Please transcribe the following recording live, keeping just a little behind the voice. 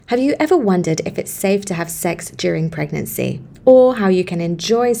Have you ever wondered if it's safe to have sex during pregnancy, or how you can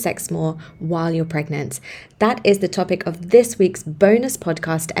enjoy sex more while you're pregnant? That is the topic of this week's bonus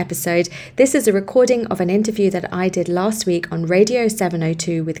podcast episode. This is a recording of an interview that I did last week on Radio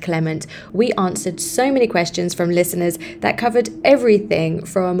 702 with Clement. We answered so many questions from listeners that covered everything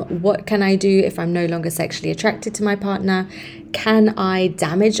from what can I do if I'm no longer sexually attracted to my partner? Can I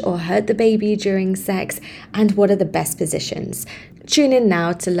damage or hurt the baby during sex? And what are the best positions? Tune in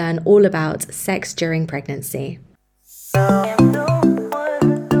now to learn all about sex during pregnancy.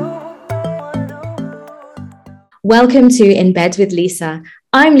 Welcome to In Bed with Lisa.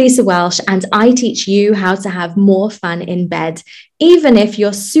 I'm Lisa Welsh and I teach you how to have more fun in bed, even if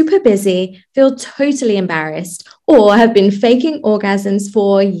you're super busy, feel totally embarrassed, or have been faking orgasms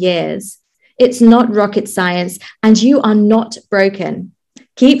for years. It's not rocket science and you are not broken.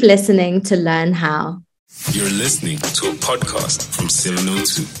 Keep listening to learn how. You're listening to a podcast from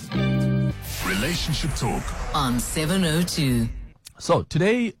 702. Relationship Talk on 702. So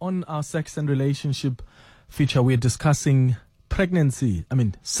today on our sex and relationship feature, we're discussing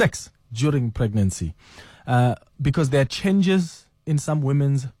sex during pregnancy. Because there are changes in some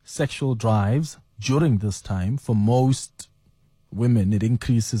women's sexual drives during this time. For most women, it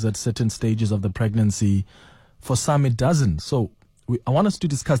increases at certain stages of the pregnancy. For some, it doesn't. So I want us to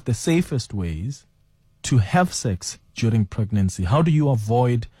discuss the safest ways to have sex during pregnancy. How do you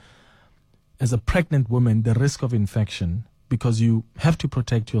avoid, as a pregnant woman, the risk of infection? Because you have to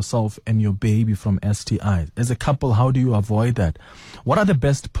protect yourself and your baby from STIs. As a couple, how do you avoid that? What are the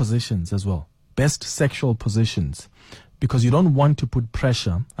best positions as well? Best sexual positions? Because you don't want to put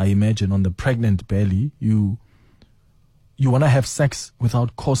pressure, I imagine, on the pregnant belly. You want to have sex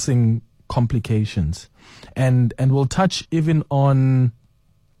without causing complications. And we'll touch even on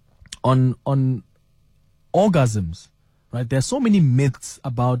orgasms, right? There are so many myths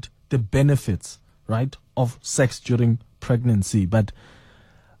about the benefits, right, of sex during pregnancy, but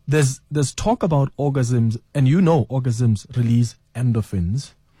there's talk about orgasms, and orgasms release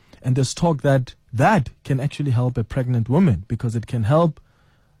endorphins, and there's talk that can actually help a pregnant woman because it can help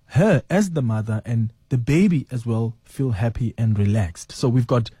her as the mother and the baby as well feel happy and relaxed. So we've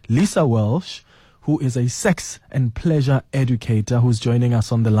got Lisa Welsh, who is a sex and pleasure educator, who's joining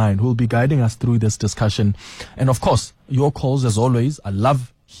us on the line, who will be guiding us through this discussion. And of course, your calls as always. I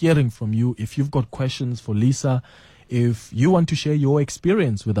love hearing from you. If you've got questions for Lisa, if you want to share your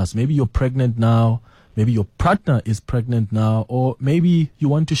experience with us, maybe you're pregnant now, maybe your partner is pregnant now, or maybe you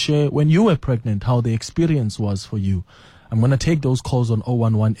want to share when you were pregnant, how the experience was for you. I'm going to take those calls on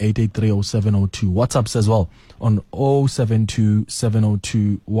 011-883-0702. WhatsApps as well on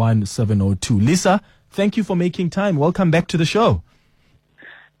 072-702-1702. Lisa, thank you for making time. Welcome back to the show.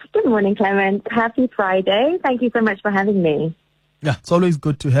 Good morning, Clement. Happy Friday. Thank you so much for having me. Yeah, it's always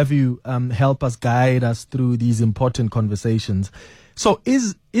good to have you help us, guide us through these important conversations. So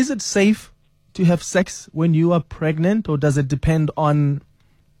is it safe to have sex when you are pregnant, or does it depend on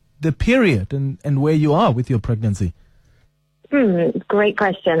the period and where you are with your pregnancy? Great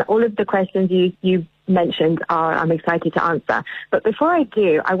question. All of the questions you mentioned I'm excited to answer. But before I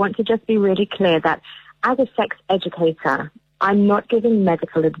do, I want to just be really clear that as a sex educator, I'm not giving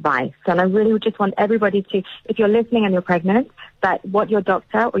medical advice. And I really just want everybody to, if you're listening and you're pregnant, that what your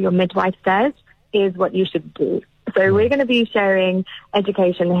doctor or your midwife says is what you should do. So we're going to be sharing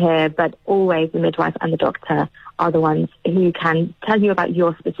education here, but always the midwife and the doctor are the ones who can tell you about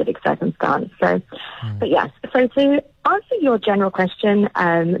your specific circumstance. So, but yes, so to answer your general question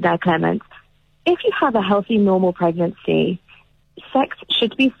there, Clement, if you have a healthy, normal pregnancy, sex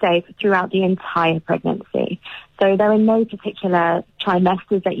should be safe throughout the entire pregnancy. So there are no particular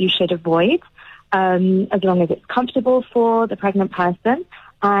trimesters that you should avoid, as long as it's comfortable for the pregnant person.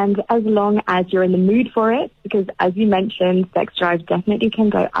 And as long as you're in the mood for it, because as you mentioned, sex drive definitely can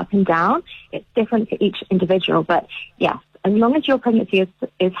go up and down. It's different for each individual. But yes, as long as your pregnancy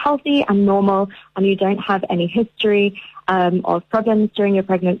is healthy and normal and you don't have any history of problems during your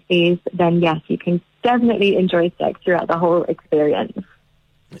pregnancies, then yes, you can definitely enjoy sex throughout the whole experience.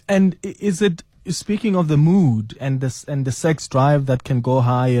 And is it, speaking of the mood and the sex drive that can go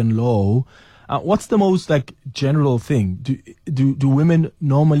high and low, what's the most general thing? Do women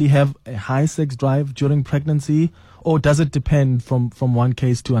normally have a high sex drive during pregnancy, or does it depend from one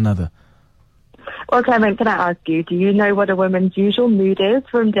case to another? Well, Clement, can I ask you, do you know what a woman's usual mood is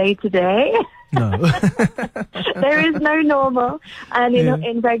from day to day? No. There is no normal. And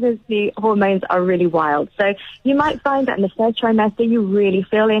in pregnancy, hormones are really wild. So you might find that in the first trimester, you really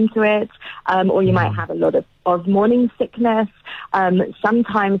feel into it, or you might have a lot of of morning sickness.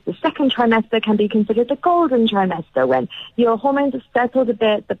 Sometimes the second trimester can be considered the golden trimester, when your hormones have settled a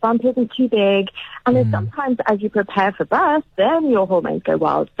bit, the bump isn't too big, and then sometimes as you prepare for birth, then your hormones go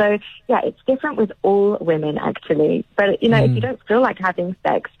wild. So yeah, it's different with all women actually. But if you don't feel like having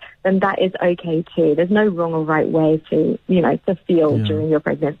sex, then that is okay too. There's no wrong or right way to feel during your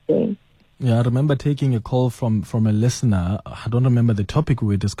pregnancy. Yeah, I remember taking a call from a listener. I don't remember the topic we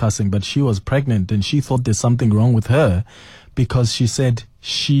were discussing, but she was pregnant and she thought there's something wrong with her because she said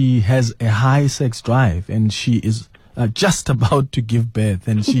she has a high sex drive and she is just about to give birth,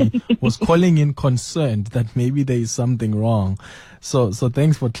 and she was calling in concerned that maybe there is something wrong. So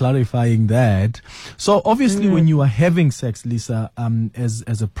thanks for clarifying that. So obviously when you are having sex, Lisa,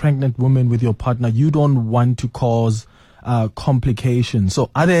 as a pregnant woman with your partner, you don't want to cause complications.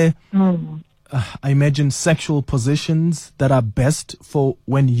 So are there, I imagine, sexual positions that are best for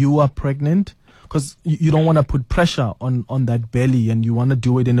when you are pregnant? Because you don't want to put pressure on that belly, and you want to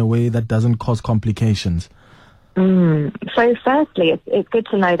do it in a way that doesn't cause complications. So firstly, it's good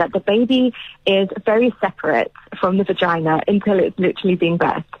to know that the baby is very separate from the vagina until it's literally being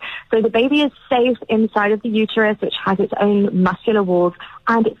birthed. So the baby is safe inside of the uterus, which has its own muscular walls,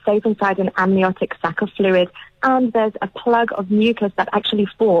 and it's safe inside an amniotic sac of fluid. And there's a plug of mucus that actually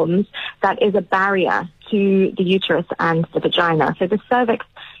forms that is a barrier to the uterus and the vagina. So the cervix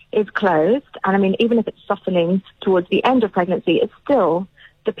is closed. And I mean, even if it's softening towards the end of pregnancy, it's still,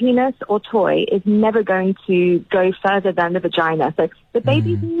 the penis or toy is never going to go further than the vagina. So the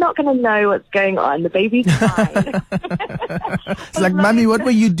baby's not going to know what's going on. The baby's fine. It's like, Mommy, what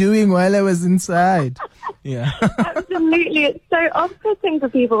were you doing while I was inside? Yeah. Absolutely. It's so off-putting for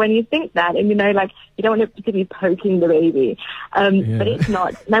people when you think that. And, you don't want it to be poking the baby. But it's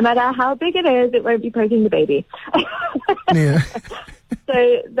not. No matter how big it is, it won't be poking the baby. Yeah.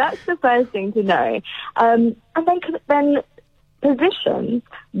 So that's the first thing to know. And then positions,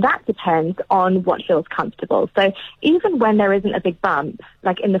 that depends on what feels comfortable. So even when there isn't a big bump,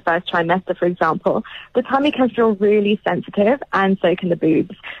 like in the first trimester, for example, the tummy can feel really sensitive, and so can the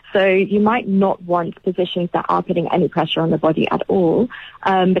boobs. So you might not want positions that are putting any pressure on the body at all.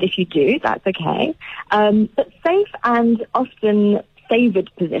 But if you do, that's okay. But safe and often favored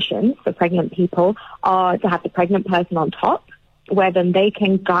positions for pregnant people are to have the pregnant person on top, where then they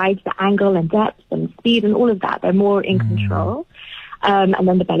can guide the angle and depth and speed and all of that. They're more in control. And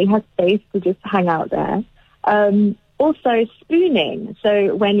then the belly has space to just hang out there. Also spooning.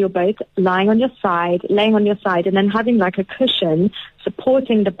 So when you're both laying on your side, and then having like a cushion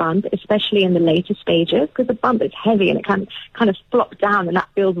supporting the bump, especially in the later stages, because the bump is heavy and it can kind of flop down, and that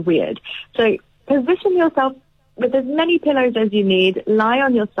feels weird. So position yourself with as many pillows as you need, lie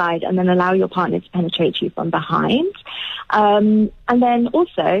on your side, and then allow your partner to penetrate you from behind. And then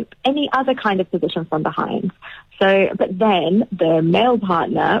also any other kind of position from behind. So, but then the male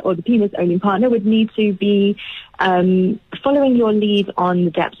partner or the penis-owning partner would need to be following your lead on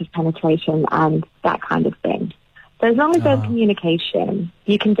the depth of penetration and that kind of thing. So as long as there's communication,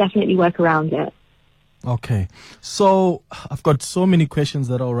 you can definitely work around it. Okay. So I've got so many questions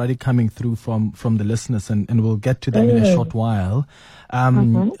that are already coming through from the listeners, and we'll get to them in a short while.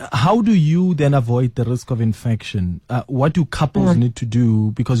 How do you then avoid the risk of infection? What do couples need to do?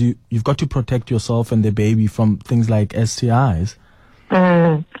 Because you've got to protect yourself and the baby from things like STIs.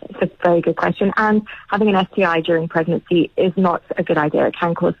 It's a very good question. And having an STI during pregnancy is not a good idea. It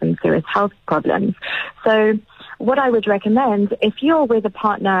can cause some serious health problems. So what I would recommend, if you're with a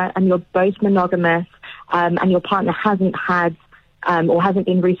partner and you're both monogamous, and your partner hasn't had or hasn't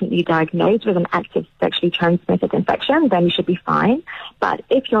been recently diagnosed with an active sexually transmitted infection, then you should be fine. But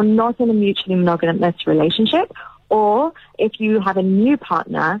if you're not in a mutually monogamous relationship, or if you have a new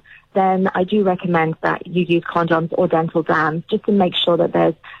partner, then I do recommend that you use condoms or dental dams just to make sure that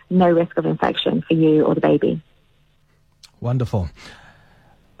there's no risk of infection for you or the baby. Wonderful.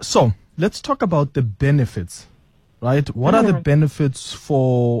 So let's talk about the benefits, right? What are the benefits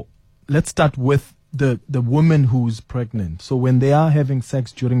for, let's start with the woman who's pregnant. So when they are having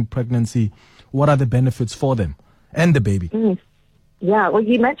sex during pregnancy, what are the benefits for them and the baby? Yeah, well,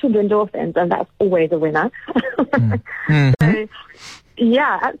 you mentioned endorphins, and that's always a winner. So,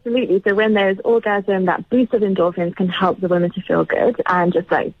 yeah, absolutely. So when there's orgasm, that boost of endorphins can help the woman to feel good, and just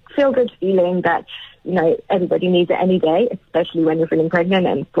like feel good feeling that, everybody needs it any day, especially when you're feeling pregnant,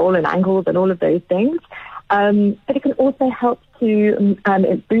 and swollen ankles and all of those things. But it can also help to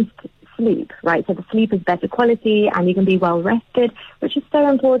boost sleep, right? So the sleep is better quality and you can be well rested, which is so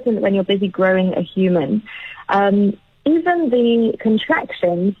important when you're busy growing a human. Even the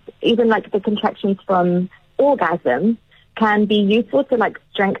contractions, even like the contractions from orgasm, can be useful to like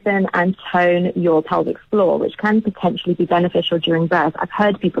strengthen and tone your pelvic floor, which can potentially be beneficial during birth. I've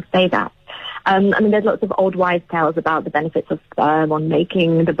heard people say that. I mean, there's lots of old wives' tales about the benefits of sperm on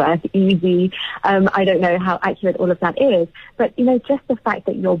making the birth easy. I don't know how accurate all of that is, but, you know, just the fact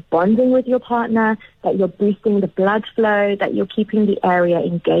that you're bonding with your partner, that you're boosting the blood flow, that you're keeping the area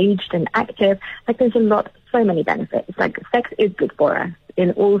engaged and active, like there's so many benefits. Like sex is good for us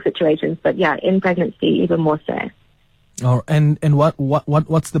in all situations, but yeah, in pregnancy, even more so. Oh, and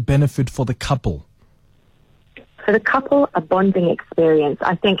what's the benefit for the couple? For the couple, a bonding experience.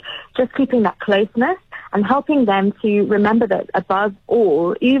 I think just keeping that closeness and helping them to remember that above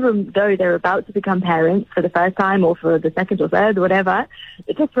all, even though they're about to become parents for the first time or for the second or third or whatever,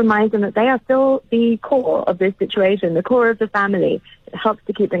 it just reminds them that they are still the core of this situation, the core of the family. It helps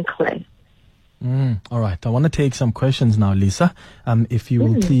to keep them close. All right. I want to take some questions now, Lisa. If you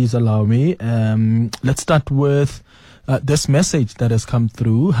will please allow me. Let's start with this message that has come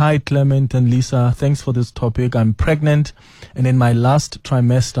through. Hi, Clement and Lisa. Thanks for this topic. I'm pregnant, and in my last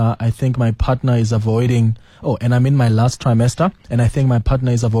trimester, I think my partner is avoiding. And I'm in my last trimester, and I think my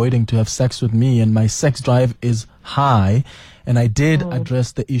partner is avoiding to have sex with me, and my sex drive is high. And I did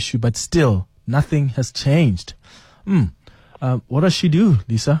address the issue, but still, nothing has changed. What does she do,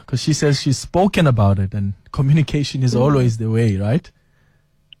 Lisa? Because she says she's spoken about it, and communication is always the way, right?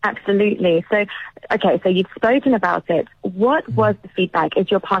 Absolutely. So you've spoken about it. What was the feedback?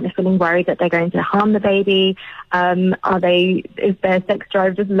 Is your partner feeling worried that they're going to harm the baby? Is their sex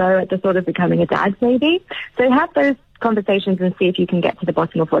drive just low at the thought of becoming a dad, maybe? So have those conversations and see if you can get to the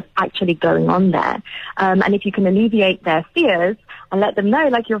bottom of what's actually going on there. And if you can alleviate their fears and let them know,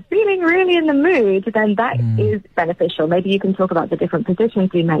 like, you're feeling really in the mood, then that is beneficial. Maybe you can talk about the different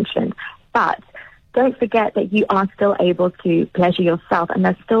positions we mentioned. But don't forget that you are still able to pleasure yourself, and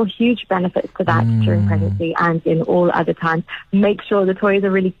there's still huge benefits to that during pregnancy and in all other times. Make sure the toys are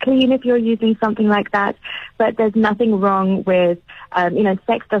really clean if you're using something like that. But there's nothing wrong with,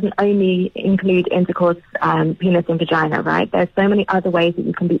 sex doesn't only include intercourse, penis and vagina, right? There's so many other ways that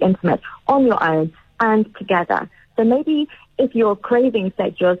you can be intimate on your own and together. So maybe if you're craving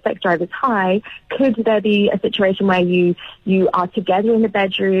sex, your sex drive is high, could there be a situation where you are together in the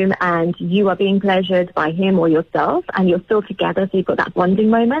bedroom and you are being pleasured by him or yourself and you're still together, so you've got that bonding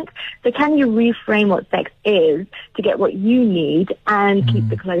moment? So can you reframe what sex is to get what you need and keep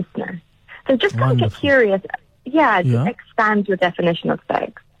the closeness? So just kind of get curious. To expand your definition of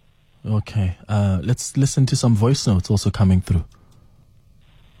sex. Okay. Let's listen to some voice notes also coming through.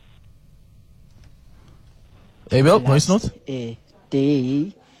 Hey, Bill, voice notes?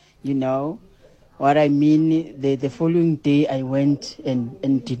 Day, what I mean, the following day I went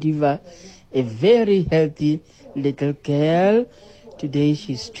and delivered a very healthy little girl. Today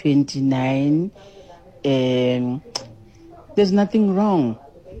she's 29. There's nothing wrong.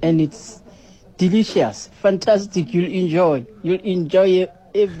 And it's delicious, fantastic. You'll enjoy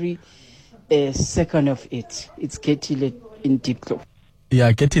every second of it. It's Ketile in Diplo.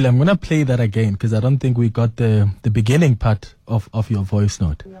 Yeah, Ketile, I'm going to play that again because I don't think we got the beginning part of your voice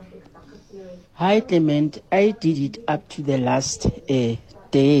note. Hi, Clement. I did it up to the last day,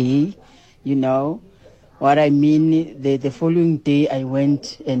 What I mean, the following day I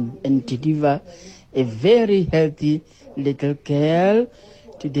went and delivered a very healthy little girl.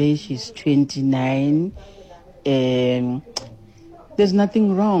 Today she's 29. There's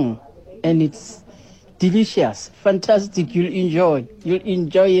nothing wrong. And it's delicious, fantastic. You'll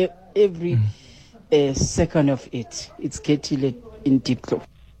enjoy every second of it. It's Ketile in Diplo.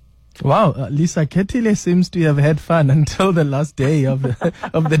 Wow, Lisa, Ketile seems to have had fun until the last day of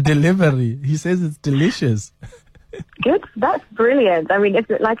the delivery. He says it's delicious. Good, that's brilliant. I mean,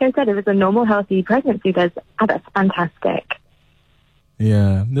 like I said, if it's a normal, healthy pregnancy, that's fantastic.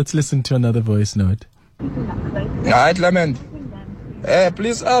 Yeah, let's listen to another voice note. Hi, Clement.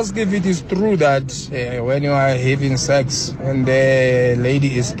 Please ask if it is true that when you are having sex and the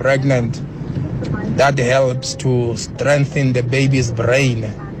lady is pregnant, that helps to strengthen the baby's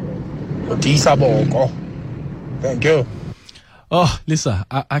brain. Thank you. Oh, Lisa,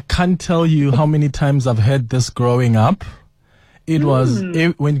 I can't tell you how many times I've heard this growing up.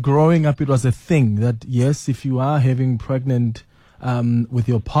 When growing up, it was a thing that, yes, if you are having pregnant with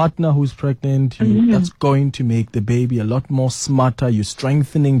your partner who's pregnant, that's going to make the baby a lot more smarter. You're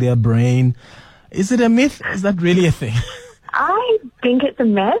strengthening their brain. Is it a myth? Is that really a thing? I think it's a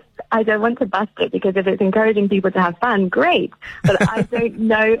myth. I don't want to bust it because if it's encouraging people to have fun, great. But I don't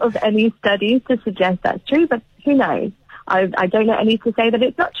know of any studies to suggest that's true, but who knows? I don't know any to say that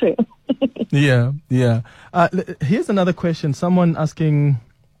it's not true. Yeah. Here's another question. Someone asking,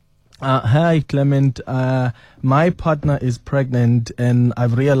 Hi, Clement. My partner is pregnant, and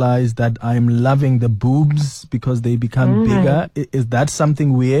I've realized that I'm loving the boobs because they become bigger. Is that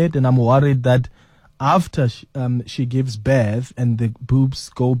something weird? And I'm worried that after she gives birth and the boobs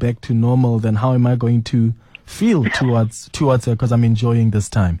go back to normal, then how am I going to feel towards her? Because I'm enjoying this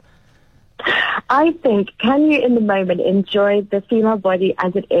time. I think, can you in the moment enjoy the female body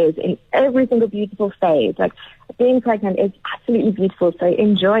as it is in every single beautiful phase? Like, being pregnant is absolutely beautiful, so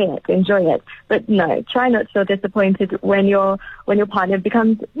enjoy it. But no, try not to feel disappointed when your partner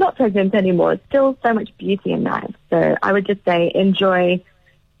becomes not pregnant anymore. Still so much beauty in that. So I would just say enjoy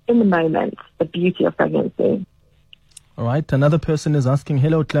in the moment the beauty of pregnancy. All right. Another person is asking,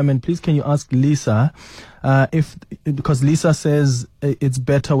 hello, Clement, please can you ask Lisa because Lisa says it's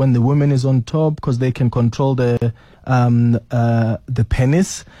better when the woman is on top because they can control the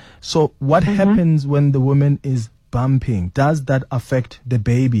penis. So what happens when the woman is bumping? Does that affect the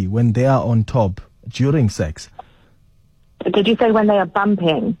baby when they are on top during sex? Did you say when they are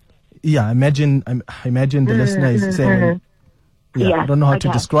bumping? Yeah, I imagine the listener is saying... Yeah, I don't know how to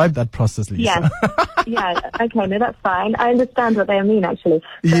describe that process, Lisa. Yeah, okay, no, that's fine. I understand what they mean, actually.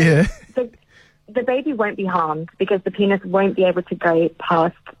 So yeah. The baby won't be harmed because the penis won't be able to go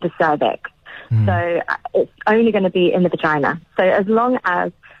past the cervix. So it's only going to be in the vagina. So as long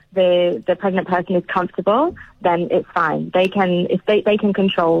as the pregnant person is comfortable, then it's fine. They can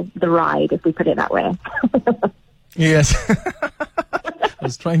control the ride, if we put it that way. Yes. I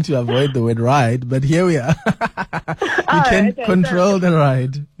was trying to avoid the word ride, but here we are. You can control the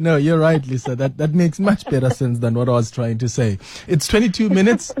ride. No, you're right, Lisa. That makes much better sense than what I was trying to say. It's 22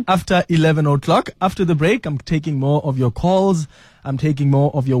 minutes after 11 o'clock. After the break, I'm taking more of your calls. I'm taking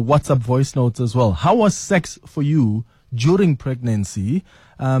more of your WhatsApp voice notes as well. How was sex for you during pregnancy?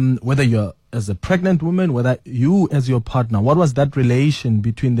 Whether you're as a pregnant woman, whether you as your partner, what was that relation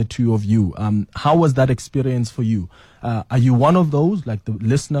between the two of you? How was that experience for you? Are you one of those, like the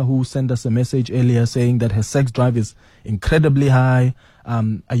listener who sent us a message earlier saying that her sex drive is incredibly high?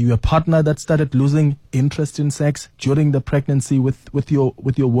 Are you a partner that started losing interest in sex during the pregnancy with your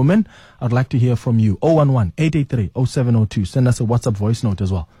woman? I'd like to hear from you. 011-883-0702. Send us a WhatsApp voice note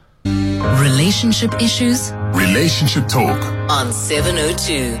as well. Relationship issues? Relationship talk. On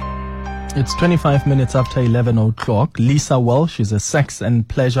 702. It's 25 minutes after 11 o'clock. Lisa Welsh is a sex and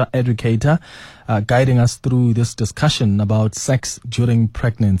pleasure educator guiding us through this discussion about sex during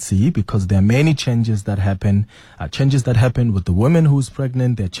pregnancy, because there are many changes that happen with the woman who's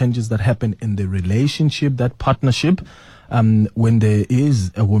pregnant. There are changes that happen in the relationship, that partnership, when there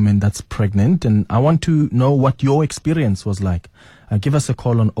is a woman that's pregnant. And I want to know what your experience was like. Give us a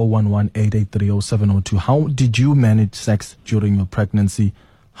call on 011-883-0702. How did you manage sex during your pregnancy?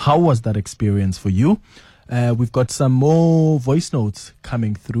 How was that experience for you? We've got some more voice notes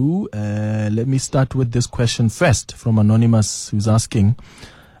coming through. Let me start with this question first from Anonymous, who's asking,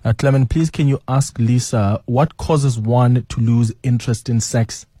 Clement, please can you ask Lisa what causes one to lose interest in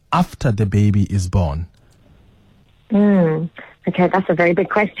sex after the baby is born? Okay, that's a very big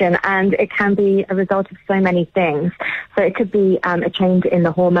question, and it can be a result of so many things. So it could be a change in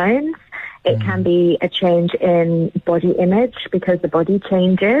the hormones. It can be a change in body image because the body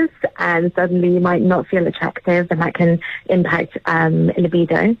changes and suddenly you might not feel attractive, and that can impact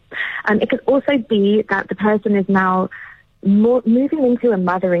libido. It could also be that the person is now moving into a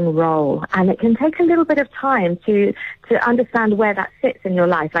mothering role, and it can take a little bit of time to understand where that sits in your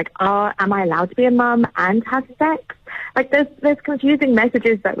life. Like, am I allowed to be a mum and have sex? Like, there's confusing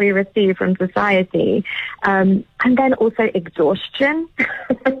messages that we receive from society. And then also exhaustion.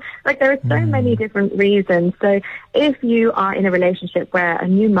 Like, there are so many different reasons. So if you are in a relationship where a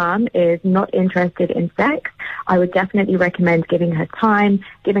new mum is not interested in sex, I would definitely recommend giving her time,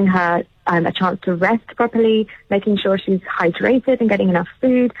 giving her a chance to rest properly, making sure she's hydrated and getting enough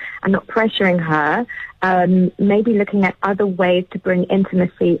food, and not pressuring her. Maybe looking at other ways to bring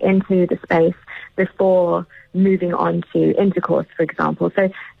intimacy into the space before moving on to intercourse, for example. So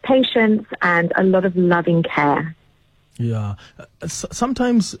patience and a lot of loving care. Yeah.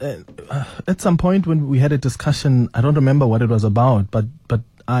 Sometimes at some point when we had a discussion, I don't remember what it was about, but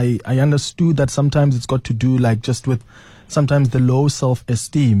I understood that sometimes it's got to do like just with sometimes the low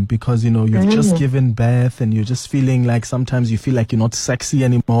self-esteem, because, you know, you've just given birth and you're just feeling like sometimes you feel like you're not sexy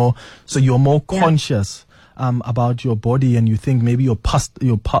anymore. So you're more conscious about your body, and you think maybe your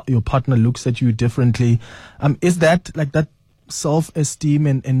partner looks at you differently. Is that like that self-esteem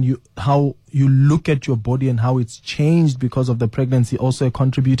and how you look at your body and how it's changed because of the pregnancy also a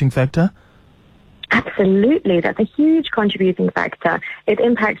contributing factor? Absolutely. That's a huge contributing factor. It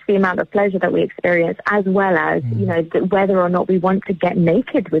impacts the amount of pleasure that we experience, as well as, whether or not we want to get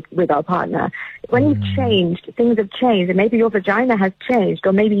naked with our partner. When you've changed, things have changed, and maybe your vagina has changed,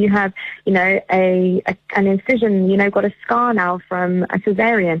 or maybe you have, an incision, got a scar now from a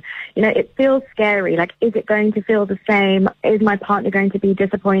cesarean. It feels scary. Like, is it going to feel the same? Is my partner going to be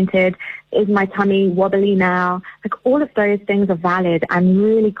disappointed? Is my tummy wobbly now? Like, all of those things are valid and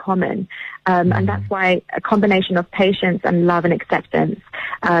really common. And that's why a combination of patience and love and acceptance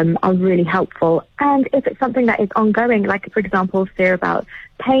are really helpful. And if it's something that is ongoing, like, for example, fear about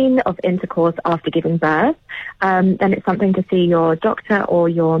pain of intercourse after giving birth, then it's something to see your doctor or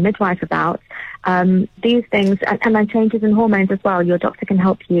your midwife about. These things, and then changes in hormones as well. Your doctor can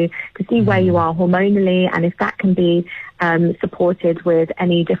help you to see where you are hormonally, and if that can be supported with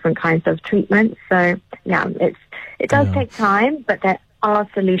any different kinds of treatments. So, yeah, it does take time, but there are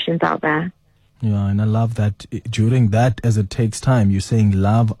solutions out there. Yeah, and I love that during that, as it takes time, you're saying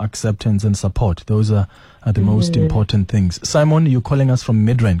love, acceptance, and support. Those are the most important things. Simon, you're calling us from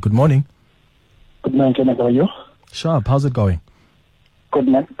Midrand. Good morning. Good morning, Kenneth. How are you? Sharp. How's it going? Good,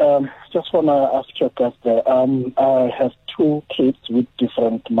 man. Just want to ask your guest there. I have 2 kids with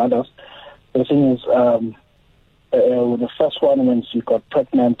different mothers. The thing is, with the first one, when she got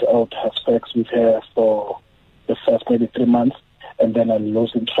pregnant, I would have sex with her for the first maybe 3 months, and then I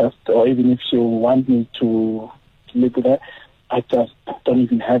lose interest. Or even if she want me to live with her, I just don't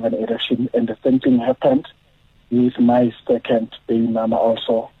even have an erection. And the same thing happened with my second baby mama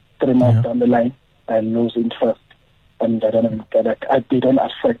also. 3 months down the line, I lose interest, and I don't even get it. They don't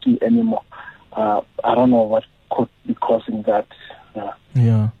affect me anymore. I don't know what could be causing that.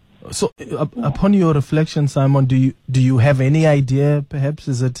 Yeah. So, upon your reflection, Simon, do you have any idea? Perhaps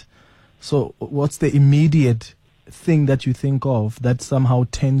what's the immediate thing that you think of that somehow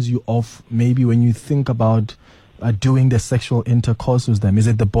turns you off? Maybe when you think about doing the sexual intercourse with them, is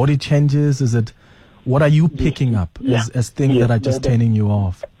it the body changes? What are you picking up as things that are just turning you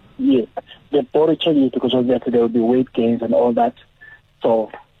off? Yeah, the body changes because obviously there will be weight gains and all that. So,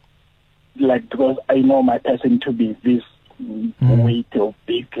 because I know my person to be this weight or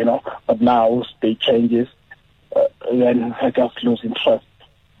big, but now they changes, then I just lose interest.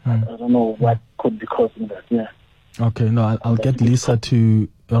 I don't know what could be causing that. Yeah. Okay, no, I'll get Lisa to.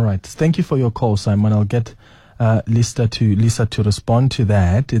 All right, thank you for your call, Simon. I'll get Lisa to respond to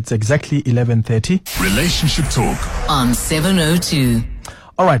that. It's exactly 11:30. Relationship Talk on 702.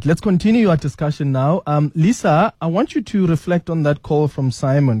 All right, let's continue our discussion now. Lisa, I want you to reflect on that call from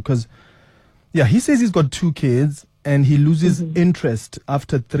Simon, because, he says he's got 2 kids and he loses interest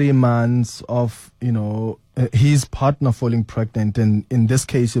after 3 months of, his partner falling pregnant. And in this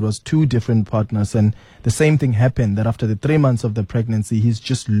case, it was 2 different partners. And the same thing happened, that after the 3 months of the pregnancy, he's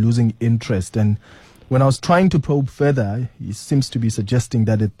just losing interest. And when I was trying to probe further, he seems to be suggesting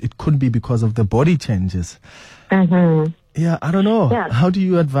that it could be because of the body changes. Yeah, I don't know. Yeah. How do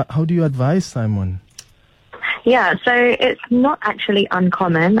you advise Simon? Yeah, so it's not actually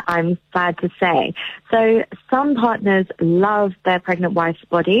uncommon, I'm sad to say. So some partners love their pregnant wife's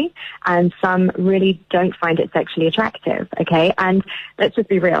body and some really don't find it sexually attractive, okay? And let's just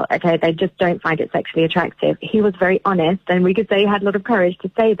be real, okay? They just don't find it sexually attractive. He was very honest, and we could say he had a lot of courage to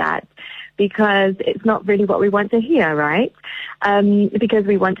say that, because it's not really what we want to hear, right? Because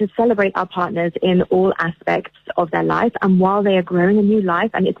we want to celebrate our partners in all aspects of their life. And while they are growing a new life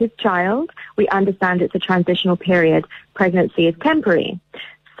and it's his child, we understand it's a transitional period. Pregnancy is temporary.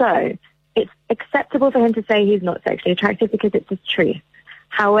 So it's acceptable for him to say he's not sexually attractive because it's his truth.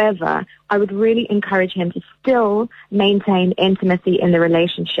 However, I would really encourage him to still maintain intimacy in the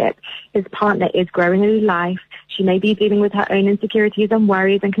relationship. His partner is growing a new life. She may be dealing with her own insecurities and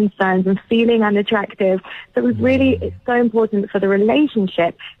worries and concerns and feeling unattractive. So it's so important for the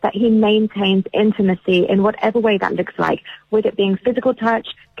relationship that he maintains intimacy in whatever way that looks like, with it being physical touch,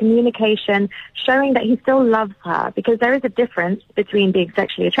 communication, showing that he still loves her, because there is a difference between being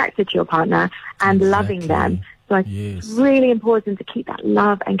sexually attracted to your partner and loving them. So it's really important to keep that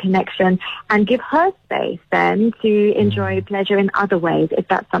love and connection and give her space then to enjoy pleasure in other ways if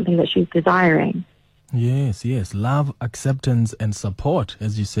that's something that she's desiring. Yes. Love, acceptance, and support,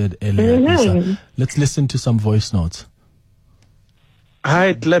 as you said earlier, Lisa. Let's listen to some voice notes.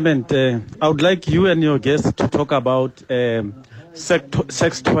 Hi, Clement. I would like you and your guests to talk about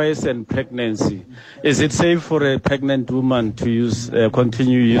sex toys and pregnancy. Is it safe for a pregnant woman to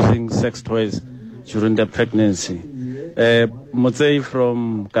continue using sex toys during the pregnancy? Motsei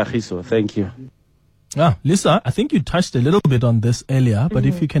from Kagiso, thank you. Lisa, I think you touched a little bit on this earlier, but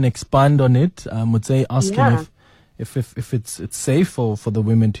if you can expand on it, Motsei asking if it's safe for the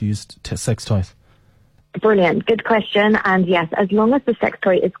women to use sex toys. Brilliant. Good question. And yes, as long as the sex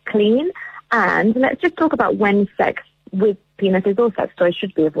toy is clean, and let's just talk about when sex with penises or sex toys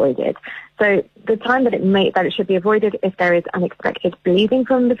should be avoided. So the time that it should be avoided if there is unexpected bleeding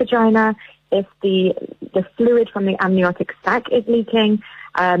from the vagina, if the fluid from the amniotic sac is leaking,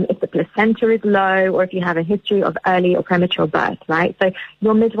 if the placenta is low, or if you have a history of early or premature birth, right? So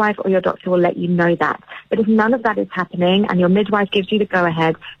your midwife or your doctor will let you know that. But if none of that is happening and your midwife gives you the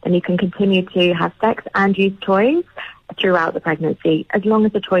go-ahead, then you can continue to have sex and use toys throughout the pregnancy, as long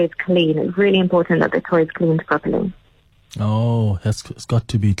as the toy is clean. It's really important that the toy is cleaned properly. Oh, it's got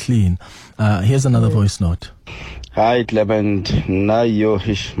to be clean. Here's another voice note. Hi, Clement. Now,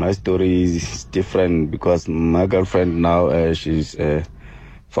 my story is different because my girlfriend now, she's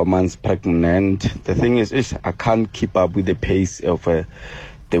 4 months pregnant. The thing is I can't keep up with the pace of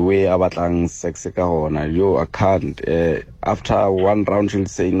the way I batlang sex I can't. After one round, she'll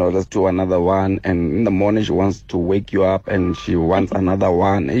say, no, let's do another one. And in the morning, she wants to wake you up and she wants another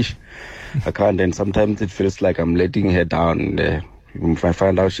one. I can't. And sometimes it feels like I'm letting her down. If I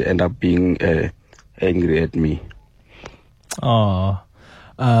find out, she end up being angry at me. Oh,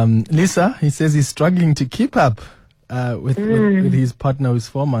 Lisa, he says he's struggling to keep up with his partner who's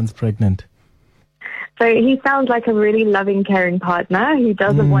 4 months pregnant. So he sounds like a really loving, caring partner who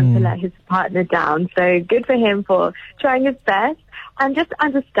doesn't want to let his partner down. So good for him for trying his best. And just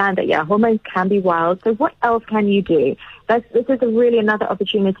understand that, hormones can be wild. So what else can you do? This is really another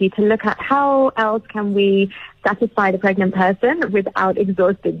opportunity to look at how else can we satisfy the pregnant person without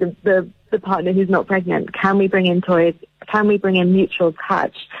exhausting the partner who's not pregnant. Can we bring in toys? Can we bring in mutual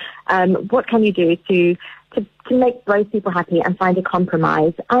touch? What can you do to make both people happy and find a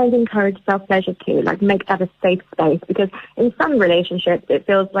compromise and encourage self-pleasure too, like make that a safe space, because in some relationships it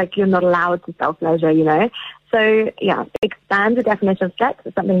feels like you're not allowed to self-pleasure, So, expand the definition of sex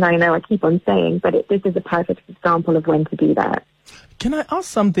is something that I know I keep on saying, but this is a perfect example of when to do that. Can I ask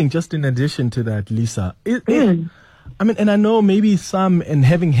something just in addition to that, Lisa? And I know maybe some, and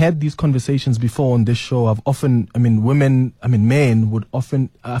having had these conversations before on this show, men would often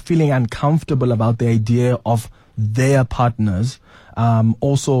feeling uncomfortable about the idea of their partners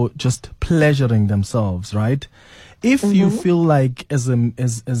also just pleasuring themselves, right? If you feel like as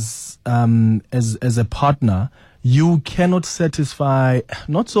a partner, you cannot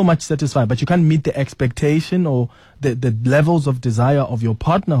not so much satisfy, but you can't meet the expectation or the levels of desire of your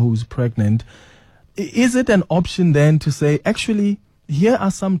partner who's pregnant, is it an option then to say, actually, here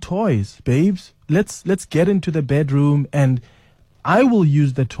are some toys, babes, let's get into the bedroom and I will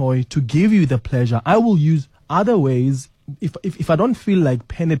use the toy to give you the pleasure. I will use other ways. If I don't feel like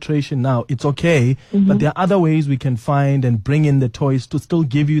penetration now, it's okay, but there are other ways we can find and bring in the toys to still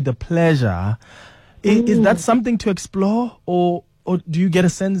give you the pleasure. Is that something to explore, or do you get a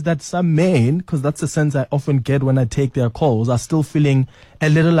sense that some men, because that's the sense I often get when I take their calls, are still feeling a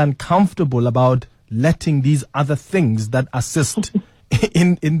little uncomfortable about letting these other things that assist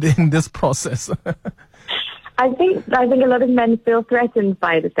in this process? I think a lot of men feel threatened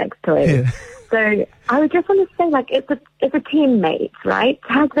by the sex toys. Yeah. So I would just want to say, it's a teammate, right?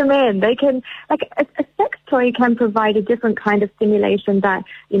 Tag them in. They can, a sex toy can provide a different kind of stimulation that,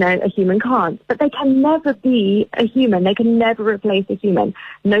 a human can't. But they can never be a human. They can never replace a human.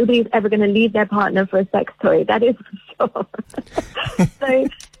 Nobody's ever going to leave their partner for a sex toy. That is for sure. So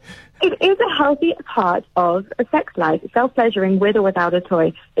it is a healthy part of a sex life. Self-pleasuring with or without a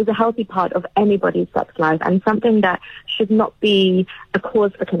toy is a healthy part of anybody's sex life and something that should not be a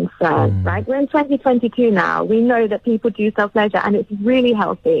cause for concern, right? We're in 2022 now. We know that people do self-pleasure and it's really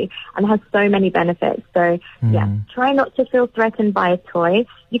healthy and has so many benefits. So, try not to feel threatened by a toy.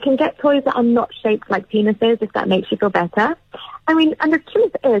 You can get toys that are not shaped like penises if that makes you feel better. And the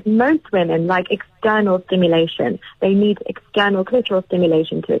truth is, most women like external stimulation. They need external clitoral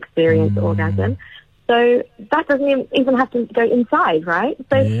stimulation to experience orgasm. So that doesn't even have to go inside, right?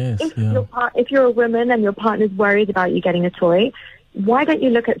 So if you're a woman and your partner's worried about you getting a toy, why don't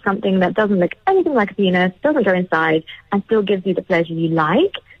you look at something that doesn't look anything like a penis, doesn't go inside, and still gives you the pleasure you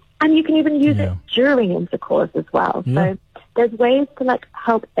like? And you can even use it during intercourse as well. So there's ways to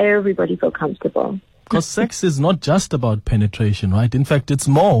help everybody feel comfortable. Because sex is not just about penetration, right? In fact, it's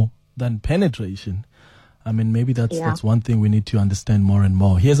more than penetration. Maybe that's one thing we need to understand more and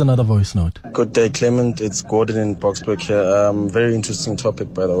more. Here's another voice note. Good day, Clement. It's Gordon in Boxburg here. Very interesting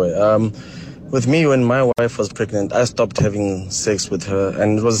topic, by the way. With me, when my wife was pregnant, I stopped having sex with her,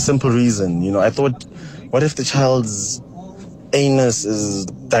 and it was a simple reason. I thought, what if the child's anus is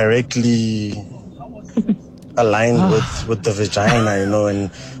directly aligned with the vagina,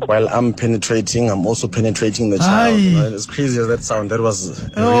 and while I'm penetrating, I'm also penetrating the child. As crazy as that sound, that was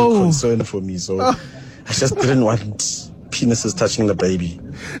a real concern for me. So I just didn't want penises touching the baby.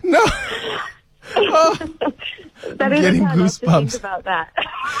 No. Oh, That is getting a to goosebumps. think about that.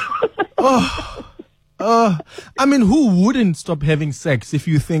 I mean, who wouldn't stop having sex if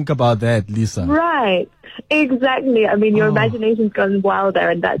you think about that, Lisa? Right. Exactly. I mean, your imagination's gone wild there,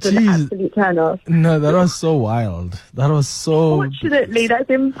 and that's an Jeez. absolute turn off. No, that was so wild. That was so... Fortunately, that's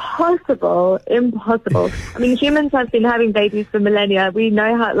impossible. Impossible. I mean, humans have been having babies for millennia. We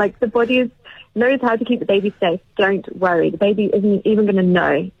know how, like, the body knows how to keep the baby safe. Don't worry. The baby isn't even going to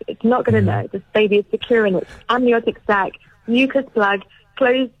know. It's not going to know. This baby is secure in its amniotic sac, mucus plug,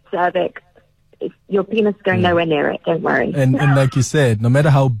 closed cervix. Your penis is going nowhere near it. Don't worry. And like you said, no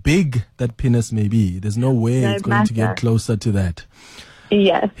matter how big that penis may be, there's no way it's going to get closer to that.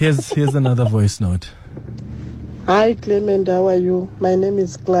 Yes. Here's another voice note. Hi, Clement. How are you? My name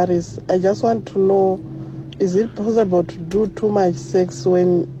is Clarice. I just want to know, is it possible to do too much sex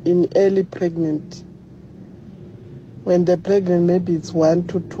when in early pregnant? When they're pregnant, maybe it's 1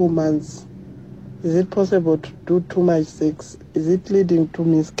 to 2 months. Is it possible to do too much sex? Is it leading to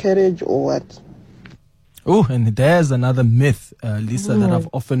miscarriage or what? Oh, and there's another myth, Lisa, that I've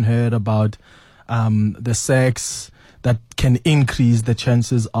often heard about the sex that can increase the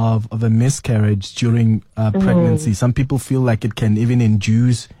chances of a miscarriage during pregnancy. Some people feel like it can even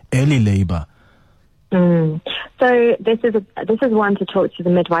induce early labor. So this is one to talk to the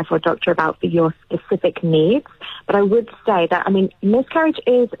midwife or doctor about for your specific needs. But I would say that, I mean, miscarriage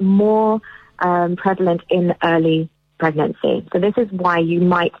is more prevalent in early pregnancy. So this is why you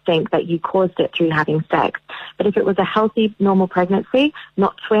might think that you caused it through having sex. But if it was a healthy, normal pregnancy,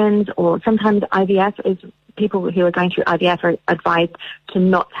 not twins, or sometimes IVF is, people who are going through IVF are advised to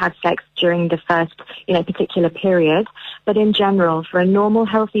not have sex during the first, particular period. But in general, for a normal,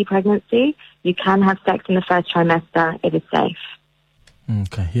 healthy pregnancy, you can have sex in the first trimester. It is safe.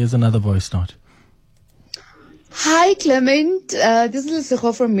 Okay, here's another voice note. Hi, Clement. This is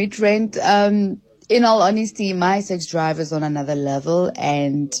Lesego from Midrand. In all honesty, my sex drive is on another level,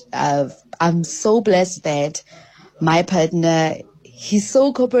 and I'm so blessed that my partner, he's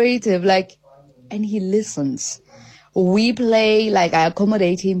so cooperative, and he listens. We play, I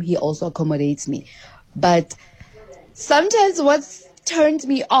accommodate him, he also accommodates me. But sometimes what turns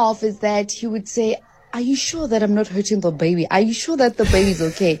me off is that he would say, "Are you sure that I'm not hurting the baby? Are you sure that the baby's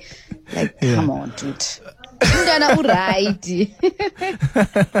okay?" Come on, dude.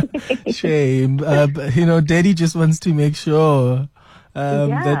 Shame. Daddy just wants to make sure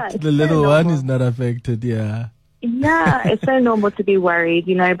that the little one is not affected. Yeah, it's so normal to be worried,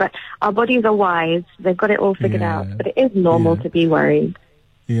 but our bodies are wise. They've got it all figured out. But it is normal to be worried.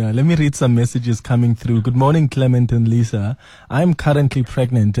 Yeah, let me read some messages coming through. Good morning, Clement and Lisa. I'm currently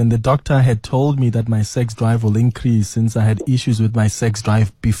pregnant, and the doctor had told me that my sex drive will increase since I had issues with my sex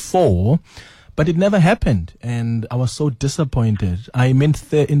drive before. But it never happened, and I was so disappointed. I'm in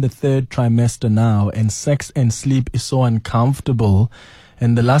the third trimester now, and sex and sleep is so uncomfortable.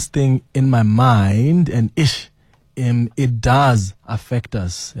 And the last thing in my mind, it does affect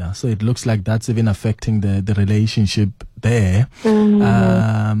us. Yeah, so it looks like that's even affecting the relationship there.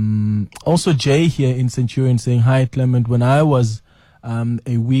 Also, Jay here in Centurion saying, "Hi, Clement. When I was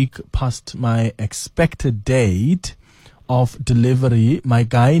a week past my expected date of delivery, my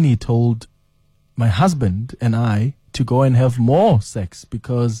gynae told my husband and I to go and have more sex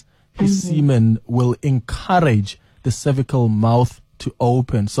because his semen will encourage the cervical mouth to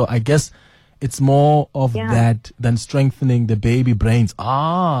open." So I guess it's more of that than strengthening the baby brains.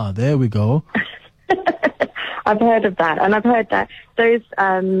 There we go. I've heard of that, and I've heard that those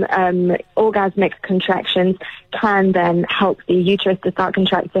orgasmic contractions can then help the uterus to start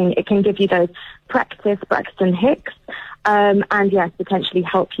contracting. It can give you those practice Braxton Hicks, and yes, potentially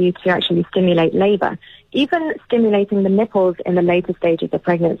help you to actually stimulate labor. Even stimulating the nipples in the later stages of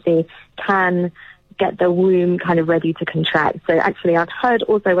pregnancy can get the womb kind of ready to contract. So actually, I've heard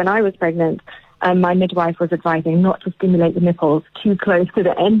also when I was pregnant, my midwife was advising not to stimulate the nipples too close to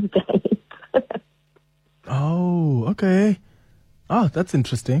the end date. Oh, okay. Oh, that's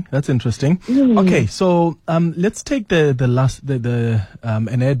interesting. Okay, so let's take the last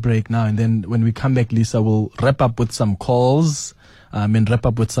an ad break now, and then when we come back, Lisa will wrap up with some calls and wrap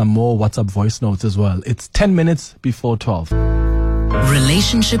up with some more WhatsApp voice notes as well. It's 10 minutes before 12.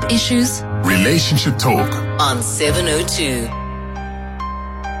 Relationship issues? Relationship talk. On 702.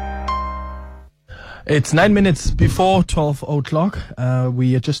 It's 9 minutes before 12 o'clock.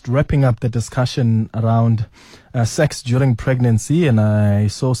 We are just wrapping up the discussion around sex during pregnancy, and I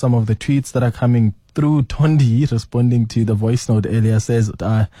saw some of the tweets that are coming through. Tondi, responding to the voice note earlier, says,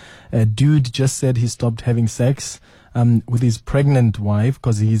 a dude just said he stopped having sex with his pregnant wife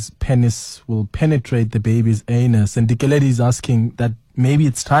because his penis will penetrate the baby's anus. And Dikeledi is asking that maybe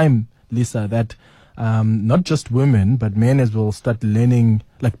it's time, Lisa, that not just women, but men as well start learning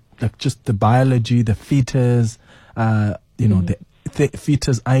like just the biology, the fetus, the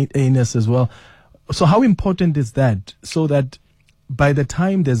fetus anus as well. So how important is that? So that by the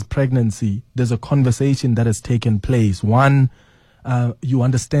time there's pregnancy, there's a conversation that has taken place. One, you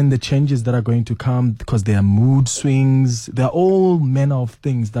understand the changes that are going to come because there are mood swings. There are all manner of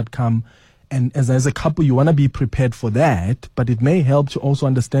things that come. And as a couple, you want to be prepared for that. But it may help to also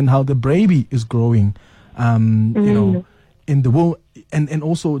understand how the baby is growing, in the womb, and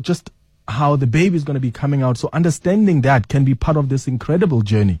also just how the baby is going to be coming out. So understanding that can be part of this incredible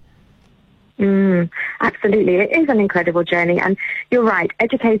journey. Absolutely. It is an incredible journey. And you're right,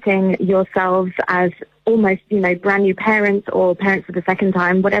 educating yourselves as almost, brand new parents or parents for the second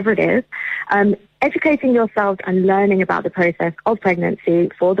time, whatever it is, educating yourselves and learning about the process of pregnancy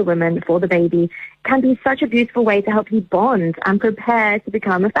for the woman, for the baby, can be such a beautiful way to help you bond and prepare to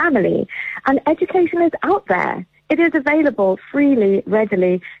become a family. And education is out there. It is available freely,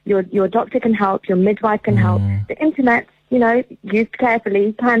 readily. Your doctor can help, your midwife can help. The internet, used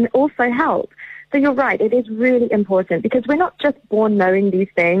carefully, can also help. So you're right, it is really important because we're not just born knowing these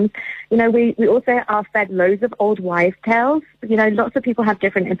things. We also are fed loads of old wives' tales. Lots of people have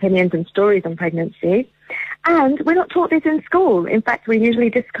different opinions and stories on pregnancy. And we're not taught this in school. In fact, we're usually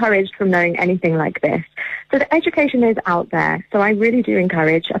discouraged from knowing anything like this. So the education is out there. So I really do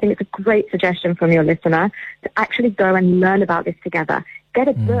encourage, I think it's a great suggestion from your listener, to actually go and learn about this together. Get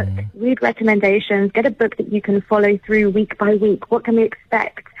a book, read recommendations, get a book that you can follow through week by week. What can we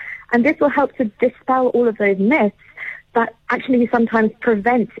expect? And this will help to dispel all of those myths that actually sometimes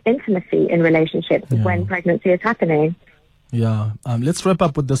prevent intimacy in relationships when pregnancy is happening. Yeah. Let's wrap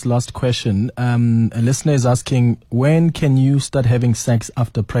up with this last question. A listener is asking, when can you start having sex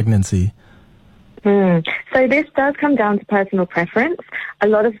after pregnancy? So this does come down to personal preference. A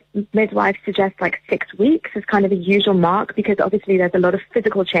lot of midwives suggest 6 weeks as kind of a usual mark because obviously there's a lot of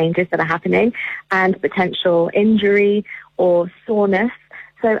physical changes that are happening and potential injury or soreness.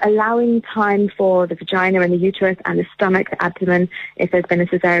 So allowing time for the vagina and the uterus and the stomach, the abdomen, if there's been a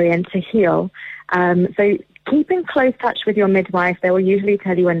cesarean, to heal. So keep in close touch with your midwife. They will usually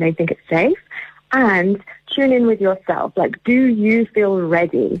tell you when they think it's safe. And tune in with yourself. Do you feel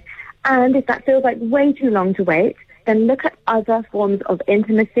ready? And if that feels like way too long to wait, then look at other forms of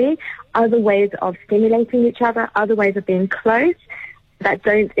intimacy, other ways of stimulating each other, other ways of being close that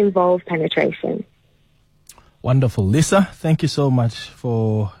don't involve penetration. Wonderful. Lisa, thank you so much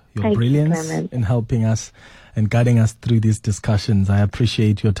for your brilliance in helping us and guiding us through these discussions. I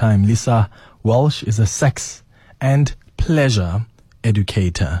appreciate your time. Lisa Walsh is a sex and pleasure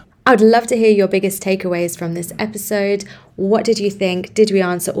educator. I would love to hear your biggest takeaways from this episode. What did you think? Did we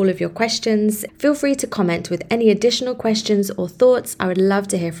answer all of your questions? Feel free to comment with any additional questions or thoughts. I would love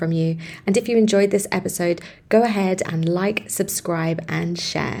to hear from you. And if you enjoyed this episode, go ahead and like, subscribe, and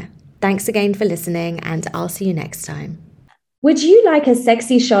share. Thanks again for listening, and I'll see you next time. Would you like a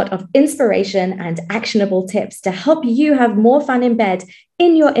sexy shot of inspiration and actionable tips to help you have more fun in bed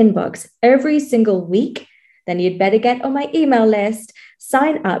in your inbox every single week? Then you'd better get on my email list.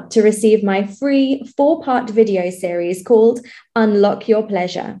 Sign up to receive my free 4-part video series called Unlock Your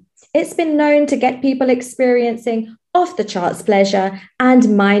Pleasure. It's been known to get people experiencing off-the-charts pleasure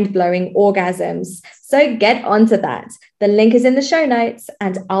and mind-blowing orgasms. So get onto that. The link is in the show notes,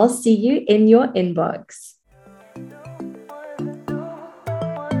 and I'll see you in your inbox.